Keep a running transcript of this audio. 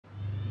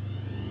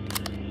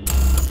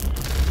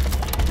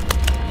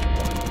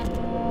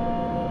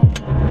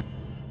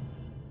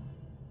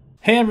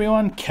Hey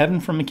everyone, Kevin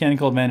from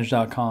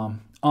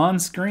MechanicalAdvantage.com. On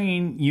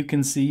screen, you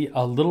can see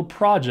a little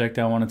project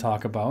I want to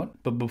talk about.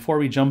 But before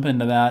we jump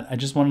into that, I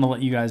just wanted to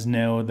let you guys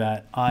know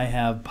that I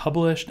have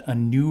published a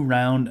new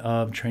round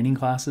of training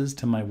classes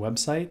to my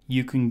website.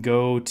 You can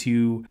go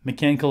to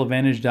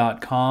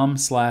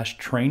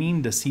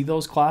MechanicalAdvantage.com/training to see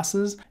those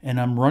classes.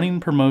 And I'm running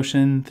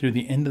promotion through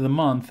the end of the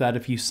month that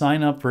if you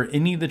sign up for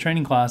any of the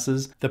training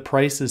classes, the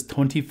price is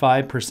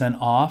 25%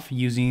 off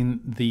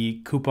using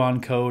the coupon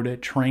code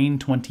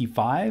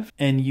TRAIN25.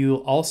 And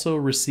you'll also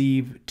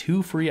receive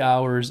 2 free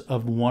hours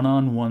of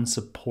one-on-one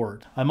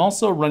support. I'm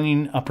also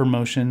running a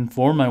promotion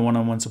for my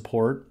one-on-one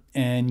support,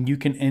 and you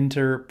can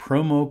enter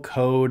promo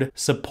code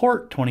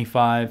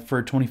SUPPORT25 for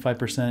a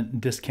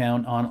 25%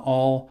 discount on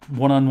all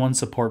one-on-one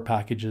support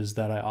packages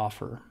that I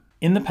offer.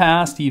 In the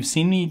past, you've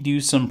seen me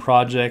do some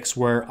projects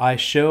where I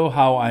show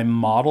how I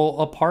model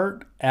a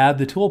part, add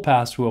the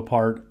toolpath to a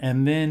part,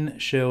 and then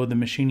show the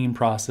machining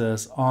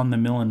process on the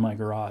mill in my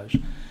garage.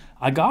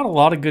 I got a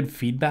lot of good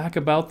feedback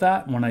about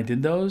that when I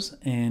did those,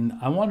 and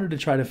I wanted to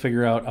try to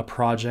figure out a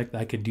project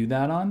I could do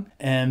that on,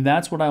 and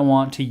that's what I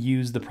want to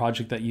use the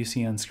project that you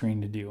see on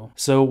screen to do.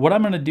 So what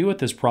I'm going to do with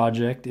this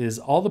project is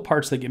all the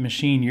parts that get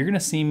machined, you're going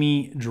to see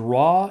me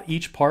draw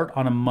each part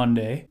on a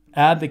Monday,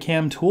 add the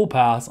cam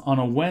toolpaths on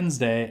a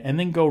Wednesday, and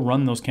then go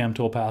run those cam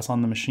toolpaths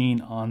on the machine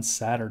on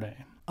Saturday.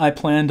 I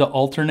plan to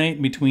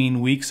alternate between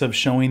weeks of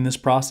showing this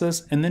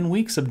process and then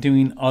weeks of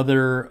doing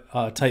other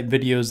type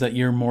videos that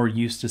you're more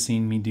used to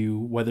seeing me do,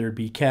 whether it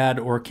be CAD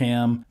or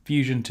CAM,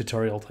 Fusion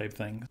tutorial type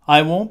thing.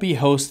 I won't be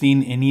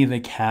hosting any of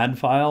the CAD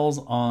files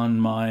on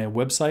my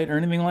website or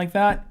anything like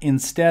that.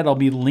 Instead, I'll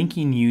be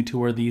linking you to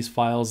where these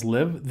files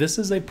live. This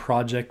is a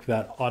project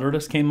that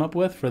Autodesk came up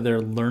with for their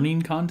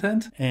learning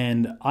content,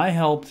 and I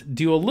helped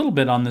do a little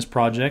bit on this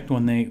project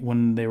when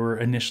they were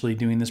initially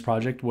doing this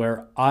project,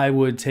 where I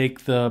would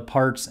take the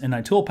parts and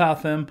I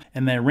toolpath them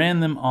and I ran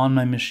them on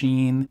my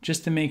machine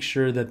just to make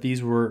sure that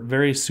these were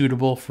very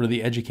suitable for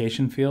the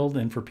education field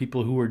and for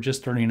people who were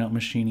just starting out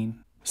machining.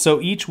 So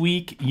each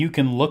week you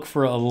can look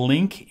for a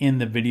link in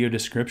the video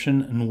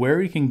description and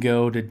where you can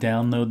go to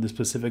download the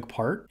specific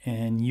part,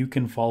 and you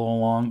can follow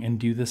along and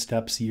do the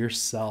steps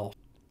yourself.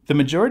 The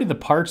majority of the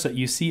parts that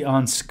you see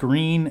on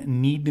screen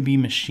need to be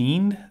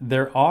machined.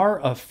 There are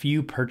a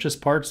few purchase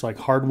parts like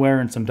hardware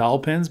and some dowel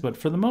pins, but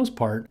for the most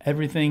part,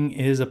 everything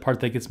is a part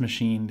that gets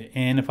machined.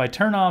 And if I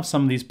turn off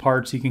some of these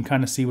parts, you can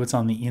kind of see what's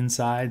on the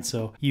inside.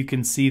 So you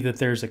can see that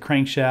there's a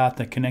crankshaft,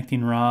 a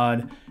connecting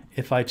rod.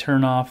 If I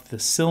turn off the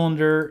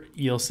cylinder,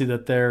 you'll see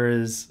that there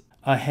is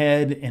a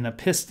head and a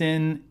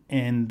piston,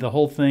 and the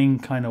whole thing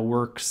kind of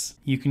works.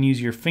 You can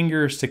use your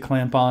fingers to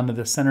clamp onto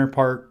the center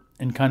part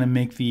and kind of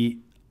make the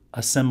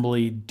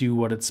assembly do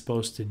what it's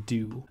supposed to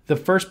do. The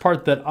first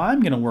part that I'm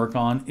going to work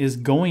on is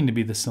going to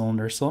be the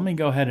cylinder. So let me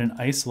go ahead and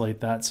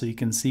isolate that so you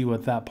can see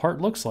what that part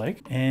looks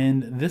like.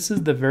 And this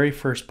is the very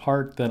first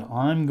part that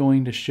I'm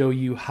going to show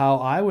you how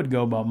I would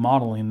go about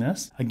modeling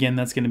this. Again,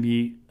 that's going to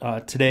be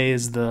today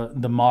is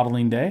the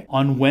modeling day.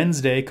 On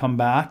Wednesday, come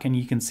back and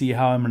you can see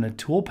how I'm going to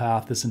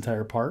toolpath this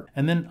entire part.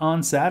 And then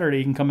on Saturday,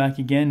 you can come back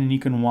again and you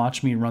can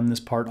watch me run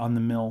this part on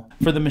the mill.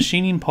 For the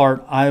machining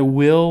part, I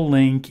will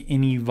link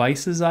any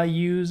vices I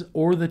use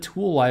or the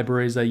tool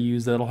libraries I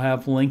use that'll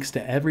have links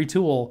to every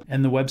tool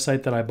and the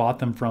website that I bought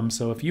them from.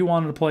 So if you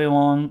wanted to play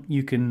along,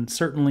 you can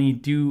certainly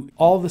do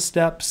all the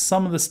steps,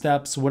 some of the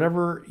steps,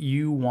 whatever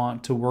you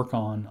want to work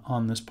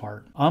on this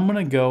part. I'm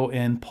going to go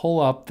and pull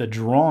up the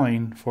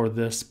drawing for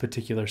this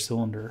particular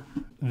cylinder.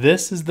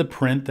 This is the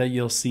print that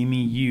you'll see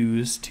me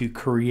use to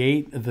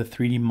create the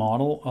 3D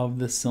model of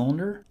the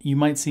cylinder. You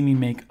might see me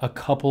make a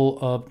couple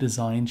of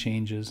design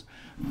changes.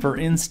 For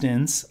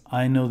instance,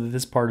 I know that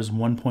this part is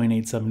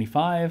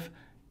 1.875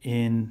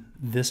 in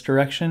this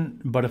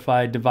direction, but if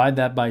I divide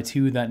that by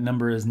 2, that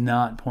number is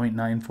not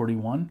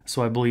 0.941.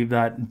 So I believe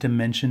that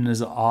dimension is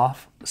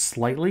off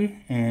slightly,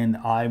 and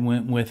I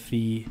went with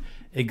the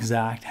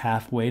exact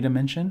halfway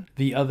dimension.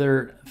 The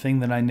other thing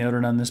that I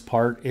noted on this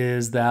part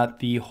is that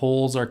the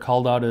holes are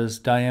called out as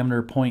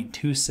diameter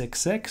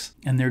 0.266,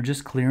 and they're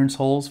just clearance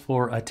holes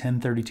for a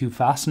 1032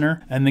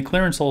 fastener, and the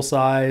clearance hole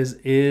size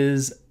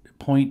is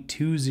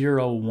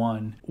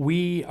 0.201.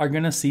 We are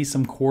going to see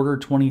some quarter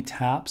 20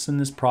 taps in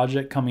this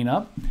project coming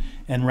up,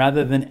 and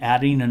rather than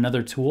adding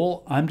another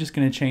tool, I'm just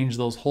going to change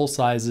those hole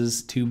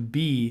sizes to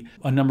be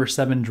a number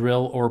 7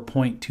 drill or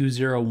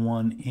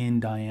 0.201 in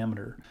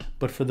diameter.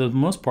 But for the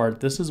most part,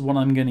 this is what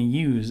I'm going to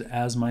use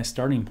as my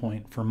starting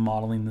point for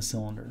modeling the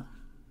cylinder.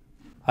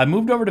 I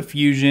moved over to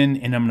Fusion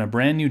and I'm in a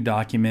brand new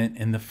document,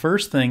 and the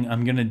first thing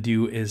I'm going to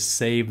do is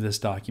save this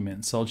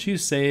document. So I'll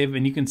choose save,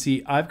 and you can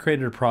see I've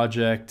created a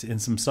project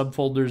and some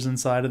subfolders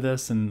inside of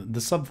this, and the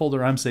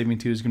subfolder I'm saving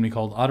to is going to be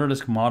called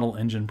Autodesk Model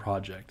Engine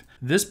Project.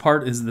 This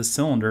part is the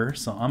cylinder,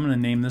 so I'm going to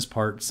name this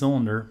part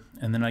cylinder,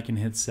 and then I can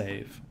hit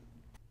save.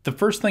 The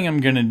first thing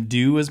I'm going to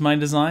do as my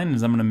design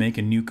is I'm going to make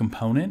a new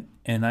component,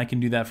 And I can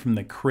do that from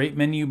the create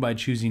menu by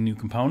choosing new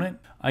component.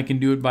 I can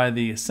do it by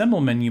the assemble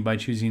menu by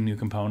choosing new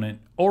component,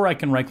 or I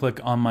can right click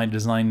on my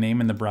design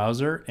name in the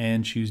browser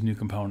and choose new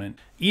component.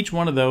 Each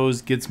one of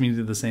those gets me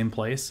to the same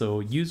place, so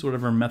use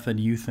whatever method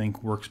you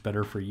think works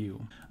better for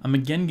you. I'm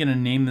again gonna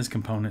name this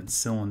component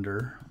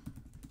cylinder,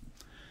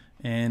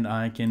 and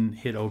I can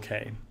hit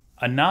OK.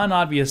 A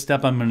non-obvious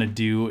step I'm gonna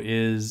do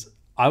is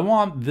I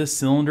want this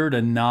cylinder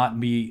to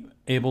not be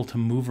able to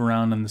move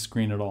around on the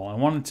screen at all. I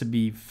want it to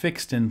be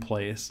fixed in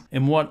place.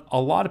 And what a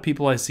lot of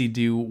people I see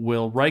do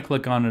will right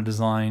click on a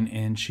design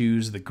and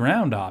choose the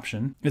ground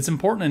option. It's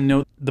important to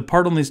note the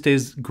part only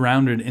stays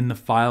grounded in the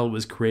file it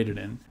was created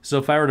in. So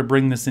if I were to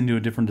bring this into a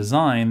different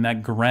design,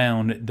 that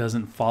ground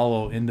doesn't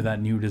follow into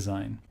that new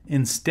design.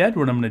 Instead,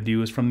 what I'm going to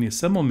do is from the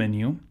assemble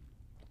menu,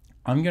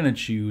 I'm going to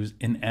choose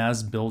an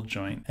as built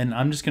joint, and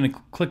I'm just going to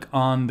click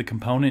on the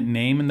component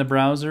name in the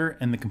browser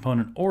and the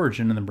component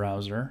origin in the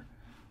browser.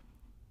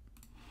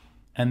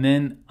 And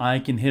then I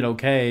can hit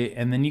OK,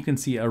 and then you can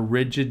see a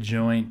rigid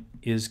joint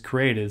is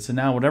created. So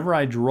now whatever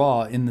I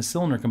draw in the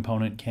cylinder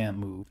component can't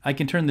move. I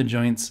can turn the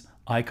joints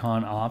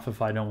icon off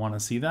if I don't want to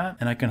see that,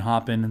 and I can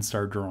hop in and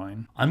start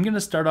drawing. I'm going to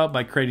start out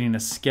by creating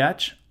a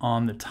sketch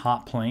on the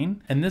top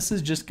plane, and this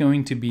is just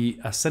going to be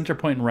a center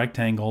point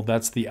rectangle.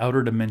 That's the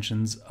outer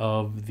dimensions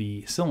of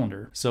the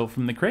cylinder. So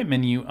from the create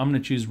menu, I'm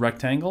going to choose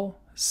rectangle,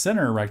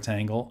 center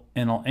rectangle,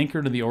 and I'll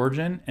anchor to the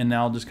origin, and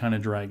now I'll just kind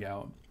of drag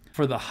out.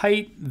 For the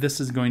height,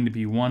 this is going to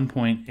be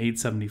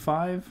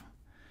 1.875,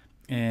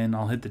 and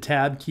I'll hit the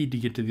tab key to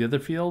get to the other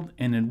field,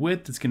 and in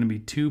width it's going to be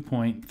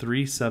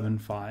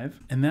 2.375,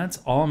 and that's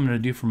all I'm going to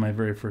do for my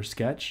very first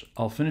sketch.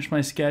 I'll finish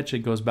my sketch, it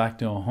goes back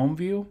to a home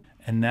view,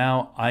 and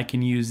now I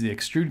can use the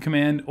extrude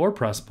command or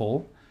press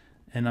pull,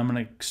 and I'm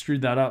going to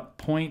extrude that up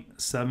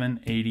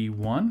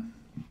 0.781,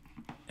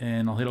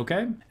 and I'll hit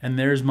OK, and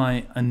there's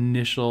my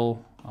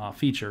initial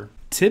feature.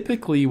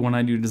 Typically, when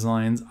I do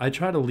designs, I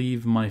try to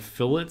leave my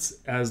fillets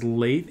as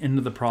late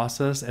into the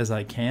process as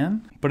I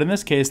can. But in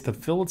this case, the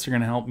fillets are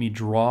going to help me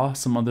draw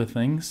some other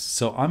things.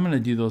 So I'm going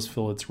to do those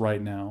fillets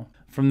right now.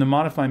 From the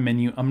modify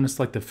menu, I'm going to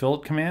select the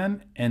fillet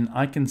command, and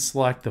I can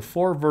select the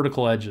 4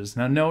 vertical edges.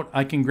 Now note,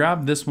 I can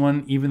grab this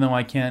one even though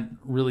I can't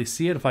really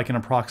see it. If I can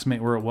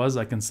approximate where it was,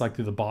 I can select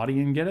through the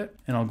body and get it.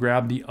 And I'll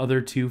grab the other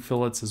 2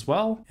 fillets as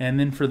well. And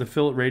then for the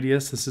fillet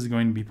radius, this is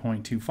going to be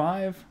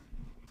 0.25,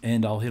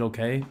 and I'll hit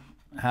OK.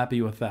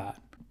 Happy with that.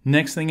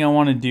 Next thing I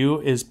want to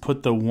do is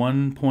put the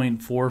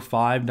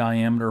 1.45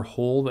 diameter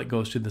hole that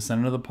goes to the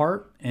center of the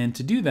part. And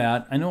to do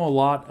that, I know a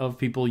lot of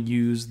people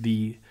use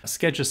the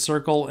sketch a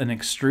circle and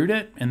extrude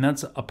it, and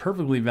that's a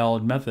perfectly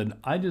valid method.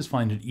 I just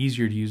find it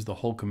easier to use the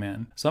hole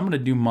command. So I'm going to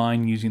do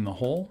mine using the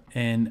hole.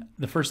 And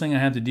the first thing I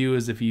have to do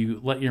is if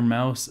you let your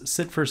mouse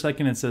sit for a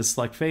second, it says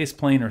select face,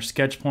 plane, or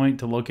sketch point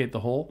to locate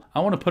the hole. I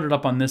want to put it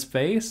up on this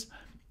face.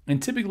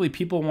 And typically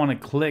people want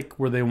to click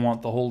where they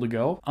want the hole to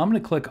go. I'm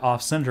going to click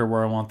off center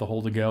where I want the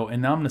hole to go,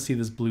 and now I'm going to see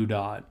this blue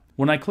dot.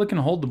 When I click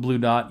and hold the blue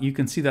dot, you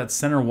can see that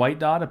center white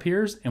dot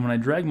appears, and when I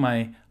drag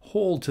my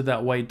hole to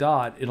that white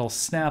dot, it'll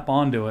snap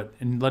onto it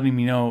and letting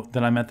me know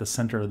that I'm at the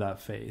center of that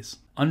face.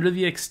 Under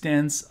the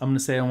extents, I'm going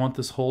to say I want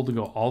this hole to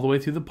go all the way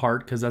through the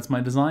part because that's my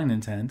design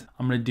intent.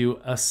 I'm going to do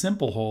a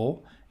simple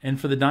hole, and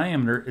for the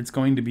diameter, it's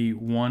going to be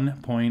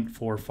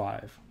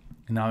 1.45.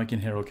 Now I can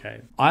hit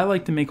OK. I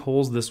like to make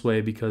holes this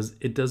way because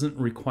it doesn't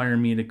require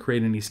me to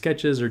create any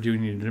sketches or do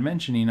any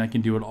dimensioning. I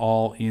can do it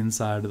all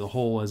inside of the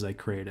hole as I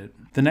create it.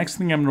 The next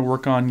thing I'm going to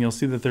work on, you'll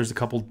see that there's a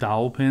couple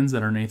dowel pins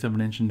that are 1/8 of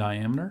an inch in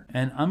diameter,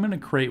 and I'm going to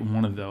create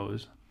one of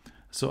those.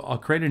 So I'll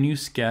create a new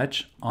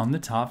sketch on the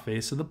top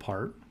face of the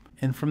part.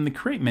 And from the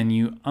create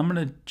menu, I'm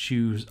going to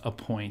choose a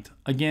point.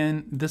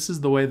 Again, this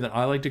is the way that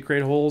I like to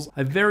create holes.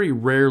 I very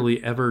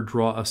rarely ever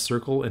draw a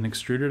circle and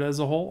extrude it as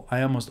a hole.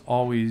 I almost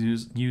always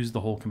use the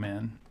hole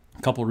command.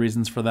 A couple of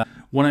reasons for that.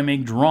 When I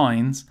make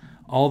drawings,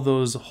 all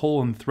those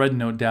hole and thread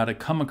note data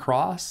come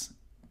across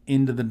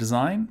into the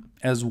design,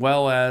 as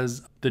well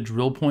as the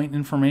drill point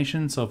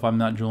information. So if I'm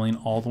not drilling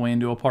all the way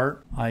into a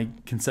part, I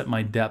can set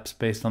my depths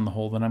based on the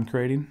hole that I'm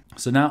creating.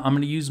 So now I'm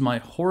going to use my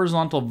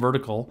horizontal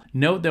vertical.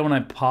 Note that when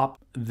I pop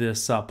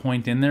this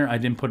point in there, I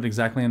didn't put it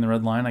exactly in the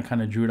red line. I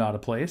kind of drew it out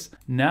of place.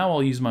 Now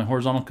I'll use my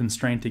horizontal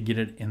constraint to get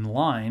it in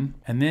line,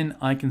 and then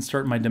I can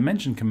start my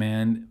dimension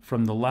command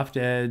from the left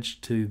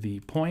edge to the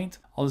point.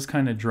 I'll just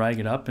kind of drag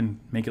it up and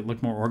make it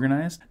look more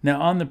organized.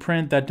 Now on the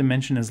print, that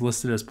dimension is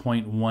listed as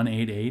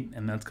 0.188,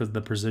 and that's because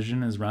the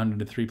precision is rounded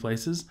to 3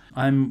 places.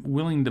 I'm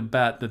willing to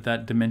bet that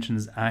that dimension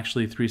is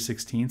actually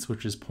 3/16,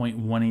 which is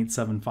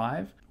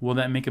 0.1875. Will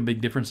that make a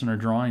big difference in our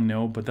drawing?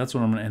 No, but that's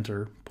what I'm going to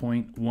enter,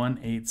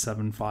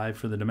 0.1875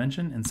 for the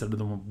dimension instead of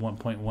the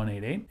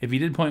 1.188. If you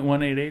did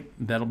 0.188,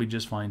 that'll be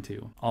just fine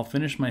too. I'll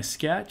finish my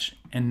sketch,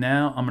 and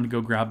now I'm going to go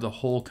grab the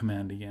hole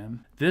command again.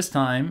 This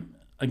time,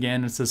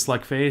 again, it says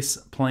select face,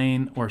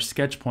 plane, or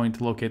sketch point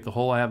to locate the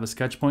hole. I have a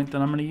sketch point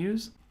that I'm going to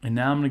use. And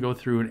now I'm going to go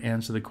through and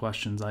answer the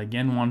questions. I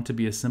again want it to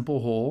be a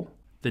simple hole.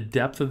 The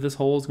depth of this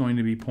hole is going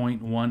to be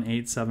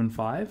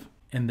 0.1875.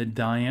 And the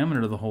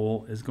diameter of the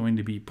hole is going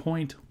to be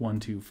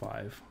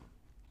 0.125.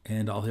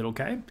 and I'll hit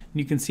OK. And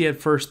you can see at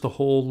first the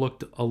hole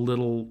looked a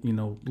little, a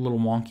little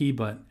wonky,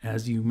 but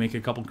as you make a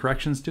couple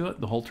corrections to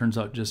it, the hole turns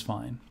out just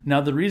fine.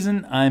 Now the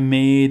reason I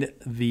made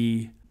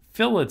the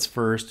fillets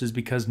first is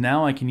because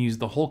now I can use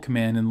the hole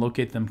command and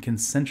locate them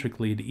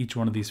concentrically to each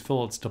one of these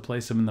fillets to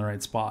place them in the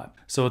right spot.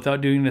 So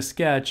without doing a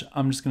sketch,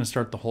 I'm just going to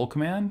start the hole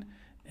command,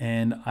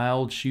 and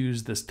I'll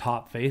choose this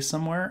top face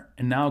somewhere,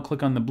 and now I'll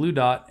click on the blue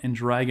dot and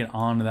drag it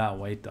onto that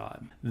white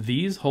dot.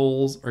 These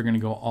holes are going to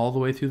go all the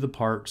way through the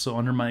part, so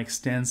under my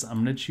extents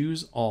I'm going to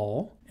choose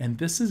all, and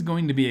this is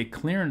going to be a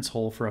clearance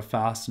hole for a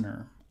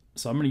fastener.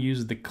 So I'm going to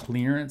use the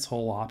clearance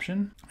hole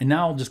option, and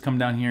now I'll just come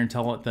down here and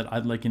tell it that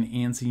I'd like an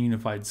ANSI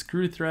unified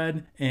screw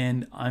thread,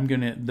 and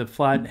the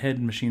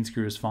flathead machine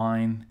screw is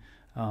fine.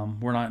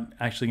 We're not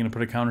actually going to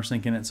put a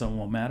countersink in it, so it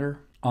won't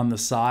matter. On the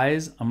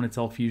size, I'm going to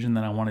tell Fusion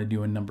that I want to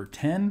do a number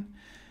 10,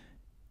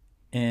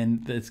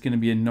 and it's going to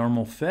be a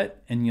normal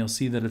fit, and you'll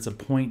see that it's a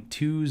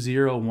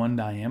 0.201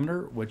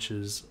 diameter, which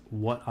is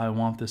what I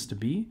want this to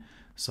be.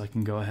 So I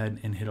can go ahead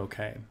and hit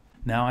OK.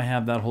 Now I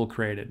have that hole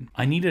created.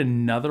 I need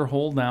another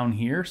hole down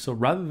here, so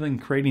rather than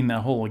creating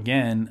that hole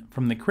again,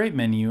 from the create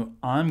menu,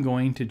 I'm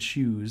going to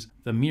choose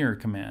the mirror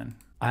command.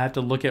 I have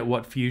to look at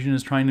what Fusion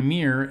is trying to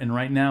mirror, and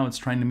right now it's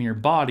trying to mirror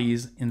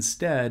bodies.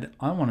 Instead,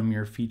 I want to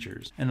mirror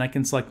features. And I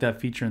can select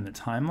that feature in the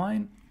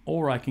timeline,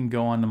 or I can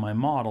go onto my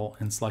model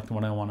and select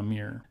what I want to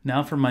mirror.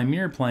 Now for my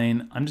mirror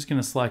plane, I'm just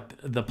going to select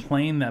the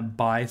plane that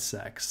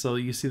bisects. So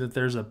you see that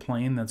there's a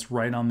plane that's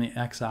right on the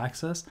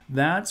x-axis.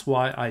 That's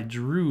why I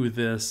drew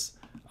this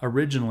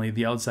originally,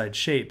 the outside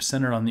shape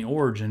centered on the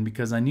origin,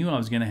 because I knew I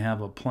was going to have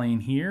a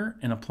plane here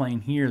and a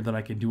plane here that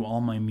I could do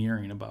all my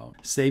mirroring about,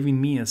 saving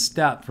me a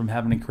step from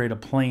having to create a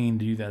plane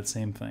to do that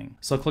same thing.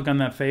 So I'll click on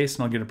that face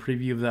and I'll get a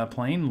preview of that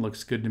plane. It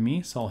looks good to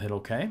me, so I'll hit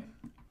OK.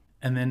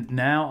 And then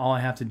now all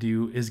I have to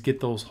do is get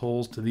those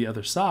holes to the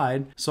other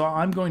side. So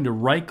I'm going to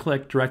right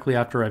click directly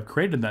after I've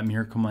created that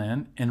mirror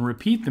command and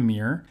repeat the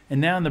mirror. And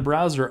now in the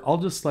browser, I'll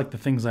just select the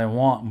things I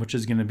want, which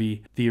is going to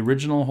be the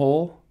original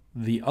hole,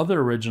 the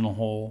other original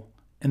hole,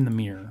 and the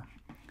mirror.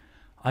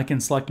 I can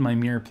select my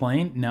mirror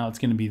plane. Now it's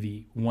going to be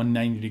the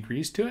 190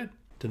 degrees to it,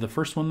 to the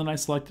first one that I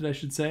selected, I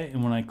should say.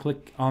 And when I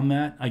click on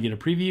that, I get a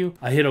preview.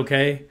 I hit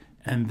OK,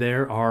 and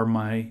there are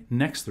my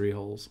next 3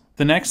 holes.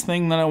 The next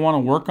thing that I want to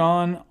work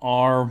on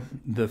are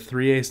the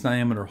 3/8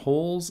 diameter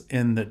holes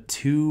and the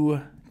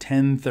 2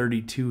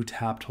 1032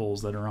 tapped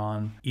holes that are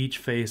on each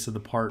face of the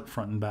part,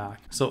 front and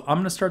back. So I'm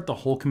going to start the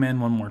hole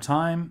command one more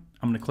time.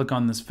 I'm going to click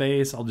on this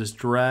face. I'll just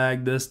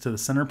drag this to the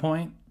center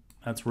point.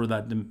 That's where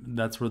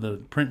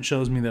the print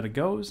shows me that it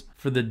goes.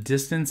 For the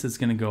distance, it's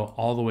going to go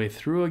all the way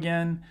through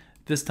again.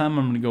 This time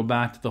I'm going to go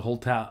back to the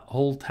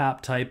hole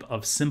tap type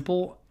of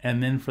simple.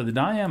 And then for the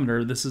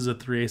diameter, this is a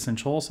 3/8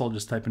 inch hole, so I'll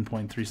just type in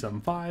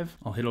 0.375.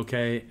 I'll hit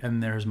OK,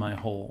 and there's my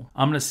hole.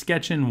 I'm going to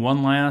sketch in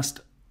one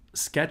last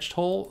sketched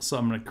hole. So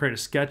I'm going to create a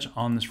sketch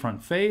on this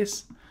front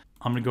face.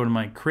 I'm going to go to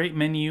my create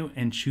menu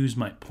and choose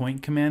my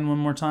point command one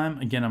more time.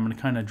 Again, I'm going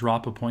to kind of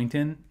drop a point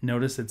in.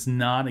 Notice it's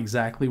not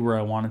exactly where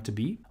I want it to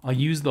be. I'll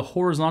use the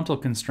horizontal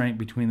constraint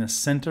between the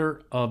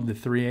center of the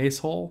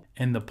 3/8 hole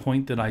and the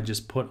point that I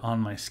just put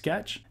on my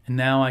sketch. And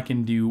now I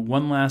can do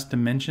one last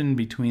dimension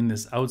between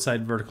this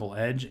outside vertical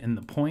edge and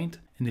the point.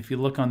 And if you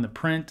look on the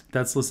print,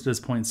 that's listed as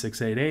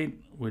 0.688,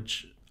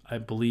 which I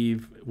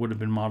believe would have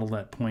been modeled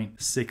at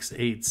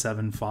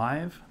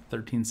 0.6875,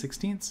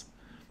 13/16.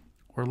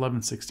 Or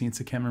 11/16,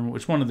 I can't remember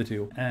which one of the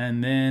two.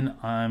 And then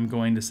I'm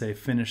going to say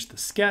finish the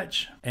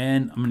sketch,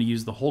 and I'm going to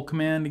use the hole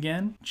command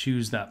again,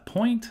 choose that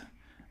point.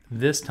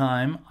 This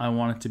time I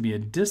want it to be a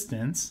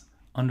distance.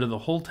 Under the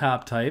hole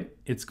tap type,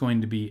 it's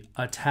going to be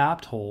a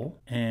tapped hole.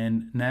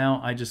 And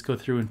now I just go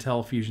through and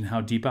tell Fusion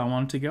how deep I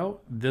want it to go.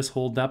 This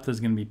hole depth is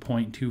going to be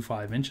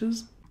 0.25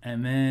 inches.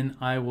 And then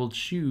I will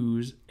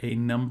choose a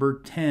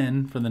number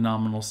 10 for the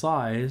nominal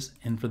size,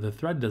 and for the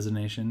thread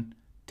designation,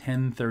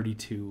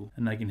 1032,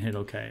 and I can hit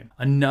OK.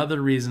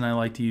 Another reason I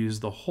like to use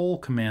the hole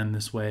command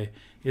this way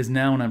is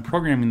now when I'm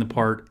programming the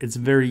part, it's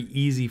very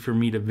easy for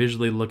me to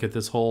visually look at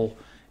this hole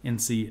and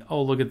see,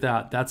 oh, look at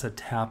that, that's a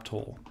tapped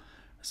hole.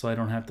 So I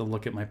don't have to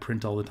look at my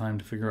print all the time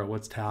to figure out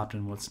what's tapped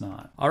and what's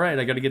not. All right,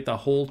 I got to get the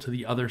hole to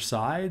the other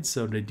side.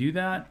 So to do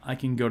that, I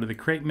can go to the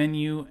create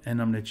menu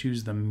and I'm going to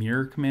choose the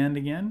mirror command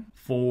again.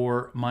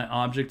 For my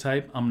object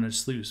type, I'm going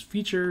to choose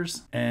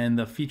features, and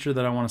the feature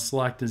that I want to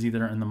select is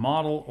either in the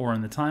model or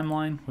in the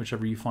timeline,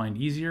 whichever you find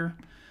easier.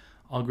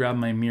 I'll grab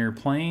my mirror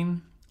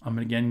plane. I'm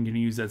again going to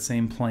use that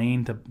same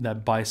plane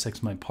that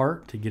bisects my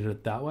part to get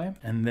it that way.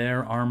 And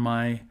there are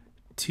my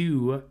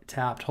 2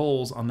 tapped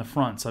holes on the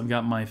front. So I've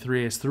got my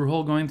 3/8 through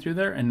hole going through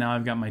there, and now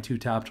I've got my 2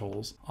 tapped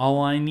holes.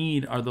 All I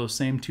need are those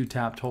same 2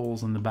 tapped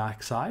holes on the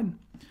back side.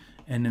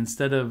 And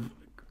instead of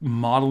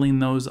modeling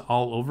those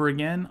all over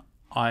again,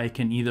 I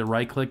can either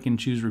right click and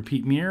choose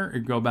repeat mirror or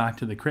go back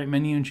to the create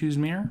menu and choose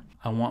mirror.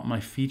 I want my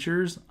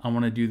features. I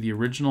want to do the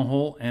original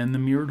hole and the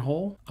mirrored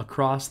hole.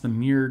 Across the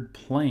mirrored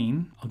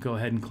plane, I'll go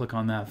ahead and click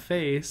on that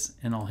face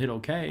and I'll hit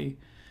OK.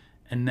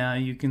 And now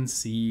you can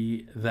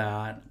see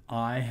that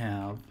I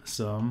have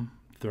some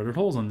threaded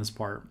holes on this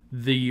part.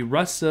 The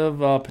rest of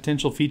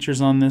potential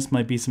features on this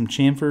might be some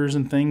chamfers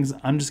and things.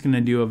 I'm just going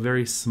to do a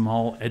very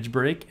small edge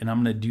break, and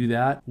I'm going to do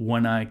that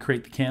when I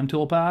create the cam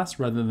tool paths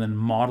rather than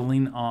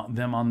modeling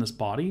them on this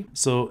body.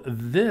 So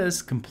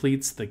this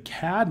completes the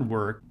CAD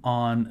work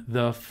on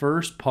the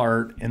first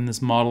part in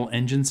this model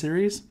engine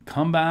series.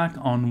 Come back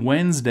on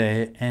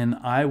Wednesday and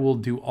I will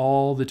do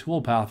all the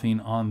tool pathing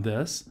on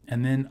this.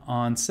 And then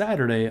on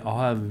Saturday, I'll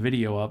have a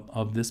video up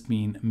of this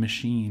being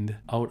machined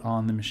out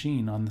on the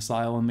machine on the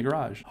sile in the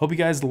garage. Hope you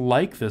guys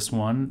like this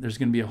one. There's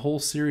going to be a whole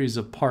series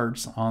of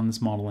parts on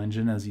this model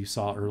engine as you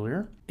saw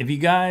earlier. If you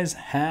guys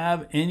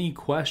have any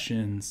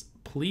questions,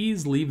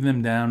 please leave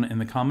them down in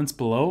the comments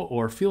below,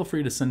 or feel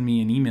free to send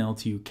me an email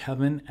to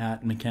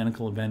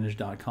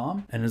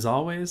kevin@mechanicaladvantage.com. And as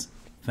always,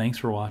 thanks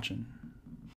for watching.